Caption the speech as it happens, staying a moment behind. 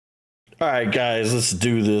All right, guys, let's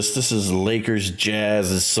do this. This is Lakers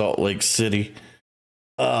Jazz in Salt Lake City.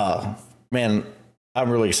 Man,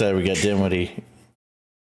 I'm really excited we got Dinwiddie.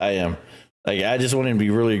 I am. Like, I just want him to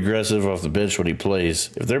be really aggressive off the bench when he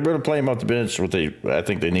plays. If they're going to play him off the bench, I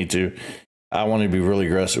think they need to. I want him to be really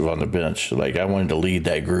aggressive on the bench. Like, I want him to lead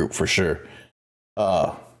that group for sure.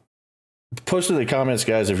 Post in the comments,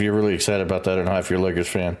 guys, if you're really excited about that or not. If you're a Lakers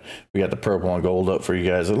fan, we got the purple and gold up for you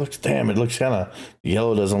guys. It looks kind of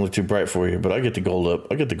yellow. Doesn't look too bright for you, but I get the gold up.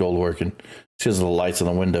 I get the gold working. It's because of the lights in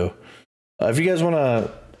the window. If you guys want to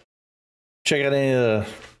check out any of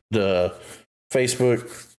the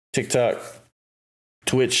Facebook, TikTok,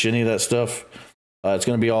 Twitch, any of that stuff, it's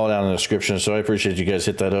going to be all down in the description. So I appreciate you guys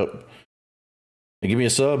hit that up and give me a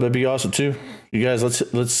sub. That'd be awesome too. You guys,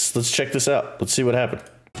 let's check this out. Let's see what happened.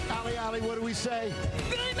 What do we say?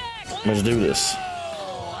 Let's do this.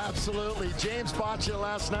 Oh, absolutely. James bought you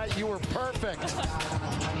last night. You were perfect.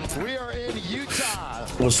 We are in Utah.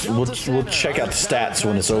 We'll check out the stats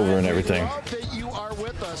when it's over and everything. That you are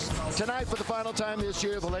with us tonight for the final time this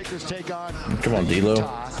year. The Lakers take on. Come on, D'Lo.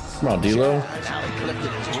 Come on, D'Lo. Now he clipped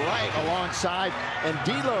it right alongside, and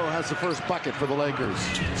D'Lo has the first bucket for the Lakers.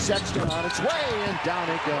 Sexton on its way, and down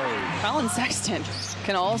it goes. Colin Sexton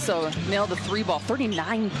can also nail the three ball,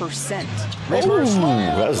 39%. Ooh,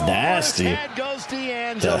 that was nasty. Head goes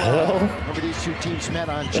D'Angelo. The hell? Remember these two teams met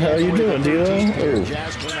on How you doing, D'Lo?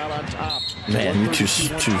 Jazz came out on top. Man, he's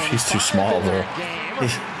too small, bro.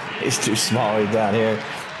 He's too small. He's down here.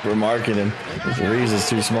 We're marking him. Reeves is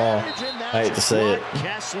too small. I hate to say it.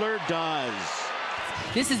 Kessler does.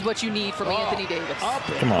 This is what you need from Anthony Davis.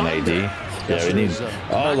 Come on, AD. Yeah, we need.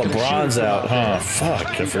 Oh, LeBron's out, huh?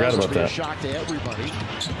 Fuck, I forgot about that.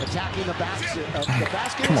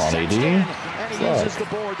 Come on, AD.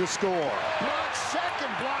 Fuck.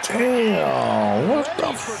 Damn, what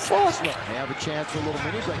the fuck? They have a chance for a little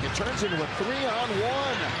mini break. It turns into a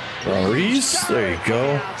 3-on-1. Reese, there you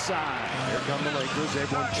go. Here come the Lakers.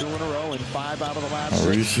 They've won 2 in a row and 5 out of the last 6.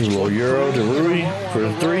 Reese, a little Euro to Rui for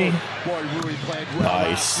the 3. Boy, Rui played well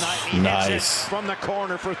nice, last night. nice. From the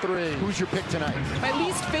corner for 3. Who's your pick tonight? My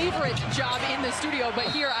least favorite job in the studio, but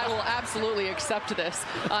here I will absolutely accept this.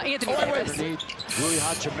 Anthony Davis. Rui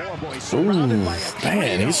Hachimura, boy, ooh,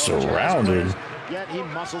 man, he's surrounded. Yet he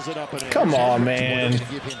muscles it up. Come on, man.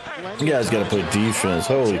 You guys got to play defense.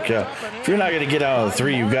 Holy cow. If you're not going to get out of the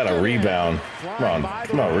 3, you've got to rebound.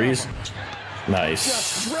 Come on, Reese.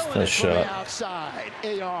 Nice. Nice shot. Outside,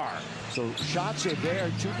 AR. So shots are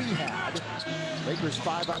there to be had. Lakers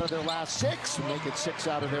 5 out of their last 6. Make it 6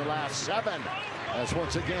 out of their last 7. As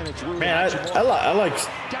once again, it's Rui. Man, I like,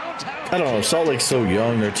 I don't know, Salt Lake's so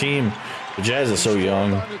young. Their team, the Jazz is so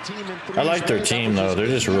young. I like their team, though. They're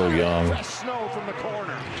just real young.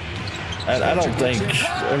 I don't think,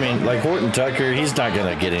 I mean, like Horton Tucker, he's not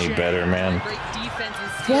going to get any better, man.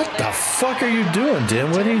 What the fuck are you doing,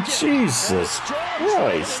 Dinwiddie? Jesus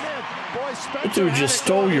Christ. That dude just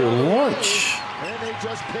stole your lunch.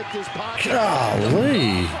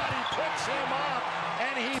 Golly.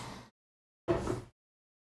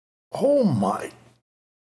 Oh my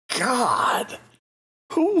God.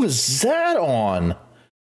 Who was that on?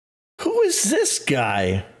 Who is this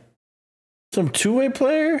guy? Some two-way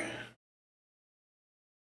player?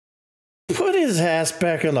 Put his ass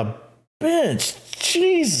back on the bench.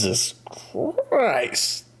 Jesus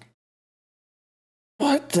Christ.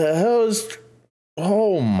 What the hell is...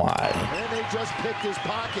 Oh my. And they just picked his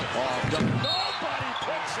pocket. Nobody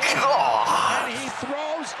picks it. God. And he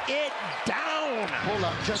throws it down. Hold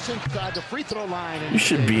up, just inside the free throw line. You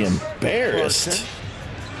should be embarrassed.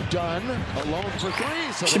 Done alone for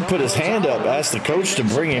 3. So he should put his hand up, ask the coach to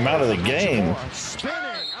bring him out of the game.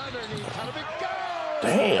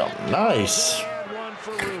 Damn, nice.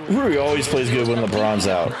 Rui always plays good when LeBron's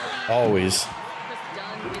out. Always.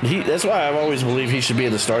 That's why I've always believed he should be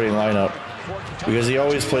in the starting lineup. Because he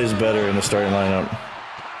always plays better in the starting lineup.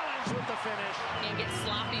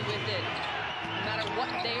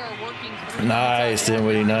 Nice,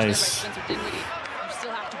 Dinwiddie, nice.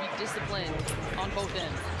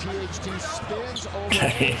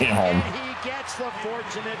 Damn.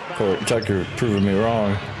 Horton Tucker proving me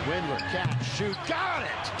wrong.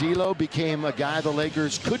 D'Lo became a guy the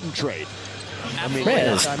Lakers couldn't trade. I mean,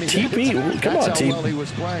 man, it's TP. Come on,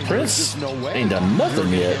 TP. Prince ain't done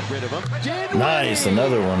nothing yet. Nice,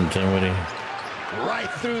 another one, Dinwiddie. Right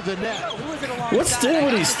through the net. What's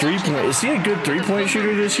Dinwiddie's 3-point? Is he a good 3-point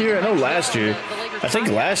shooter this year? I know last year. I think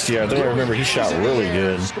I remember he shot really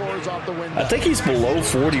good. I think he's below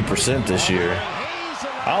 40% this year.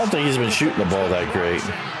 I don't think he's been shooting the ball that great.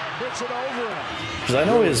 Because I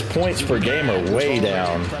know his points per game are way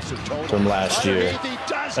down from last year.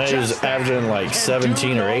 And he was averaging like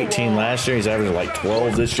 17 or 18 last year. He's averaging like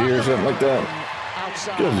 12 this year or something like that.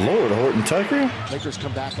 Good Lord, Horton Tucker. Lakers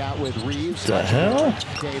come back out with Reeves. The hell?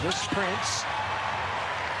 Davis, Prince,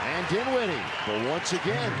 and Dinwiddie. But once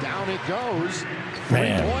again, down it goes.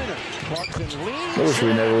 Man. Clarkson leads. I wish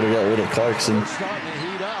we never would have got rid of Clarkson. Starting to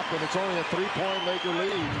heat up, and it's only a 3-point Laker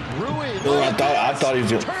lead. Rui. Oh, I thought he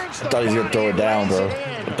was gonna throw it down, bro.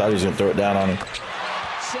 I thought he was gonna throw it down on him.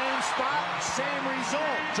 Same spot, same result.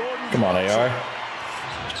 Jordan. Come on, AR.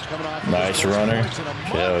 Nice runner.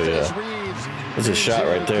 Hell yeah. That's a shot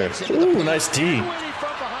right there. Ooh, nice D.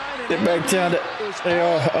 Get back down to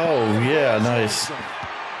AR. Oh, yeah, nice.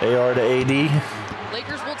 AR to AD.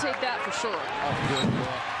 Lakers will take that for sure.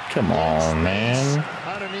 Come on, man.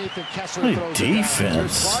 Good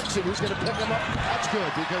defense. Clarkson, who's going to pick him up. That's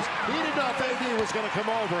good because he didn't know if AD was going to come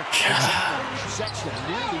over. Sexton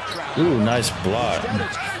nearly trapped. Ooh, nice block.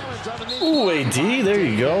 Ooh, AD, there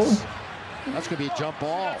you go. That's going to be a jump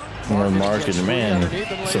ball. Lauren Markin, man,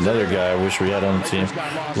 it's another guy I wish we had on the team.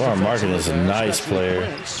 Lauren Markin is a nice player.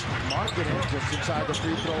 Markin just inside the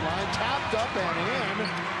free throw line, tapped up and in.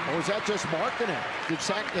 Or was that just Markin? Did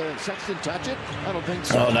Sexton touch it? I don't think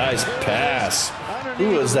so. Oh, nice pass.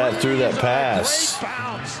 Who was that through that pass?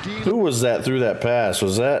 Who was that through that pass?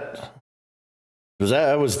 Was that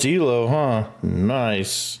D'Lo, huh?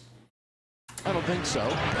 Nice. I don't think so. Here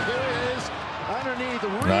it is. Underneath the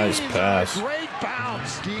nice pass. Great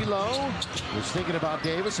bounce. D'Lo was thinking about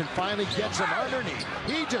Davis and finally gets him underneath.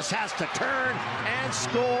 He just has to turn and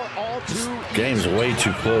score all two. Game's way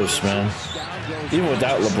too close, man. Even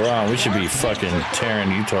without LeBron, we should be fucking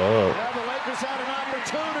tearing Utah up. Now the Lakers had an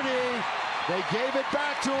opportunity. They gave it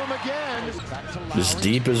back to him again. As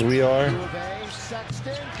deep as we are.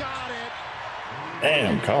 Sexton got it.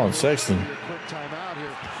 Damn, Colin Sexton. Quick timeout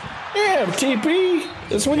here. Damn, TP.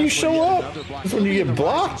 That's when you show up. That's when you get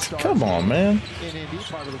blocked. Come on, man.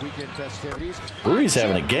 Rui's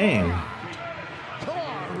having a game. Come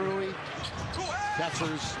on, Rui.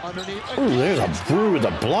 Kessler's underneath. Ooh, there's a Rui with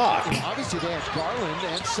a block. Obviously, they have Garland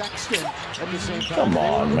and Sexton at the same time. Come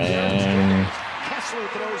on, man. Kessler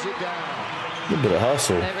throws it down. A little bit of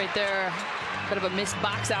hustle. That right there. Bit of a missed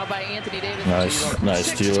box out by Anthony Davis.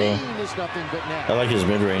 Nice D'Lo. I like his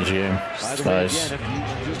mid-range game. It's nice.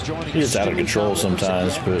 He's out of control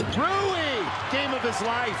sometimes, but. Rui, game of his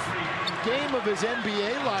life. Game of his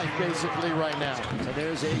NBA life, basically, right now. And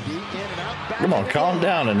there's AD in and out. Come on, calm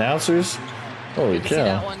down, announcers. Holy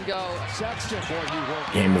cow.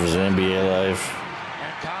 Game of his NBA life.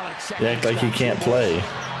 They act like he can't play.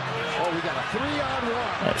 Oh, we got a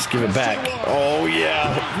 3-on-1. Let's give it back. Oh,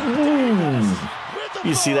 yeah. Ooh.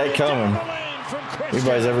 You see that coming.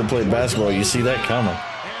 Anybody's ever played basketball, you see that coming.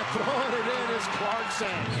 And throwing it in is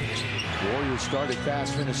Clarkson. Warriors started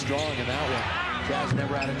fast, finished strong in that one. Jazz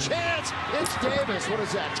never had a chance. It's Davis. What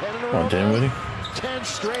is that, 10 in a row? Come on, Dinwiddie. 10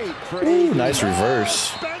 straight for Ooh, AD. nice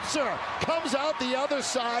reverse. Spencer comes out the other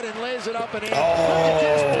side and lays it up and in.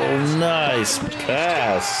 Oh, nice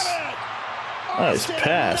pass. Nice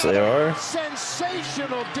pass, AR.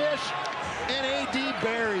 Sensational dish, and AD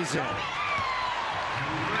buries it.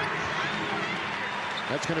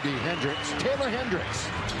 That's going to be Hendricks. Taylor Hendricks.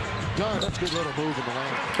 Done. That's a good little move in the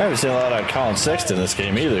lane. I haven't seen a lot of Colin Sexton in this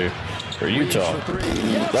game either for Utah.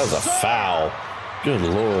 That was a foul. Good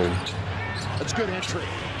Lord. That's good entry.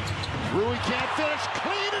 Rui can't finish.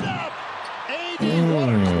 Clean it up. AD, what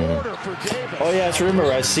a quarter for Davis. Oh, yeah, I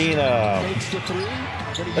remember I seen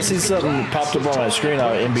something popped up on my screen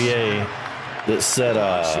on NBA that said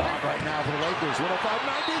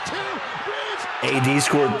AD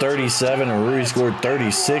scored 37 and Rui scored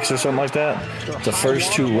 36 or something like that. The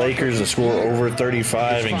first two Lakers to score over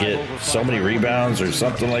 35 and get so many rebounds or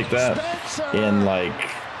something like that in like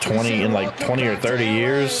 20 or 30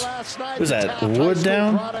 years. Was that Wood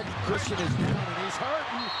down?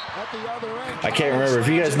 I can't remember. If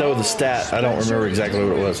you guys know the stat, I don't remember exactly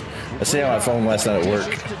what it was. I seen it on my phone last night at work.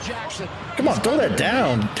 Come on, throw that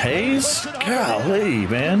down, Taze. Golly,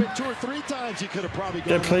 man.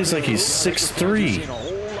 That plays like he's 6'3".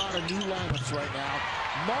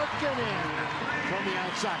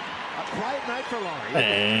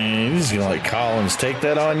 And he's gonna let Collins take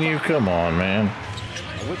that on you. Come on, man.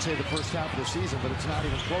 I would say the first half of the season, but it's not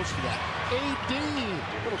even close to that. AD,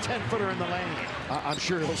 little 10-footer in the lane. I'm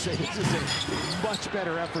sure he'll say this is a much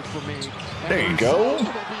better effort for me. And there you go. will be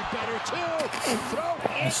better too.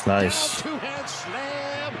 That's nice. Two-hand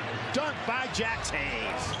slam, dunk by Jack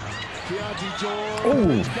Taves. Keontae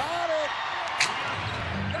Ooh. George got it.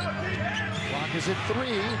 Clock is at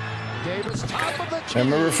 3. Davis, top of the key. I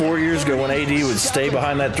remember 4 years ago when AD would stay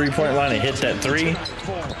behind that three-point line and hit that three.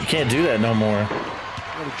 You can't do that no more.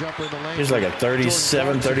 He's like a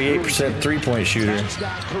 37, 38% three-point shooter.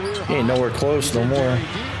 He ain't nowhere close no more.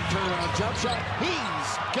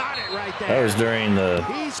 That was during the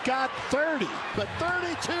He's got 30, but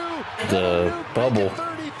 32. the bubble.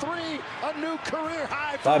 33, a new career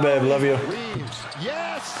high. Bye, babe. Love you.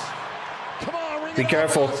 Yes. Come on, ring Be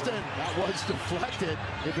careful. That was deflected.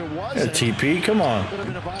 If it Yeah, wasn't, TP, come on. would have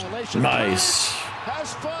been a violation. Nice.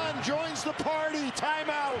 Has fun, joins the party.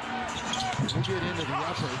 Timeout. We'll get into the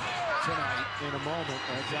effort tonight in a moment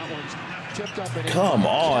as that one's tipped up. And Come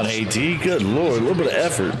on, AD. Good Lord. A little bit of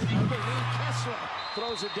effort.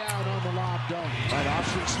 Throws it down on the lob dunk. Right,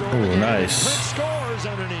 Austin Storm. Oh, nice. Prince scores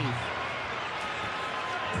underneath.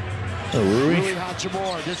 Oh, Rui.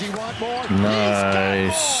 Hachimura. Does he want more?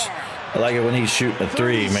 Nice. I like it when he's shooting a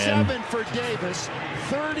three, man. 37 for Davis,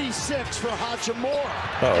 36 for Hachimura.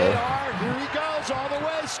 Uh-oh. Here he goes all the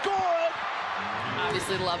way, score it.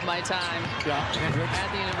 Obviously love my time at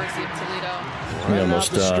the University of Toledo. We're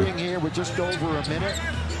almost done. String here with just over a minute.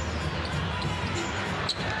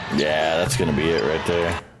 Yeah, that's going to be it right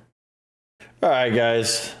there. All right,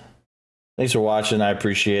 guys. Thanks for watching. I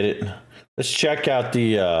appreciate it. Let's check out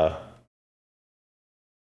the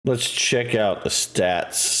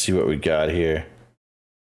stats, see what we got here.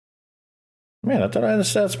 Man, I thought I had the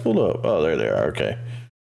stats pulled up. Oh, there they are. Okay.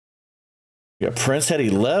 Yeah, Prince had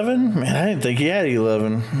 11. Man, I didn't think he had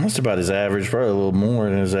 11. That's about his average. Probably a little more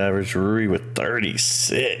than his average. Rui with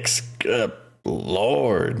 36. Good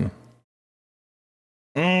Lord.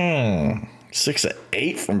 6 of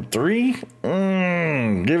 8 from 3.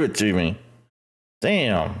 Give it to me.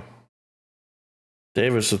 Damn.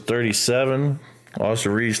 Davis with 37.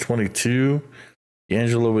 Austin Reeves 22.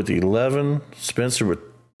 D'Angelo with 11. Spencer with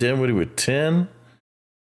Dinwiddie with 10.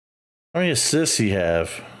 How many assists he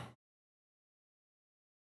have?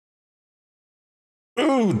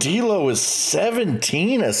 Ooh, D'Lo with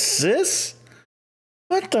 17 assists?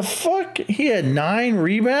 What the fuck? He had 9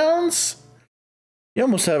 rebounds? You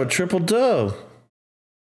almost have a triple dub.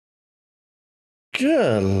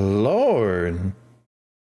 Good Lord.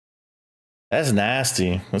 That's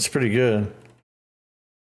nasty. That's pretty good.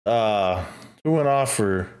 Who went off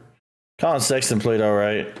for Colin Sexton played all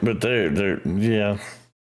right, but they're yeah.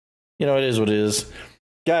 You know, it is what it is.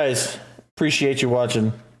 Guys, appreciate you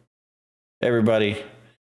watching. Everybody.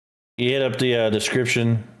 You hit up the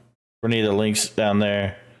description for any of the links down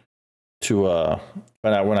there to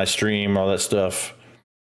find out when I stream, all that stuff.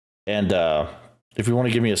 And if you want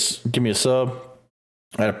to give me a sub,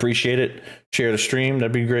 I'd appreciate it. Share the stream,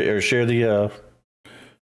 that'd be great, or share the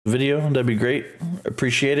video, that'd be great.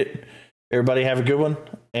 Appreciate it. Everybody have a good one,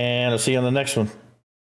 and I'll see you on the next one.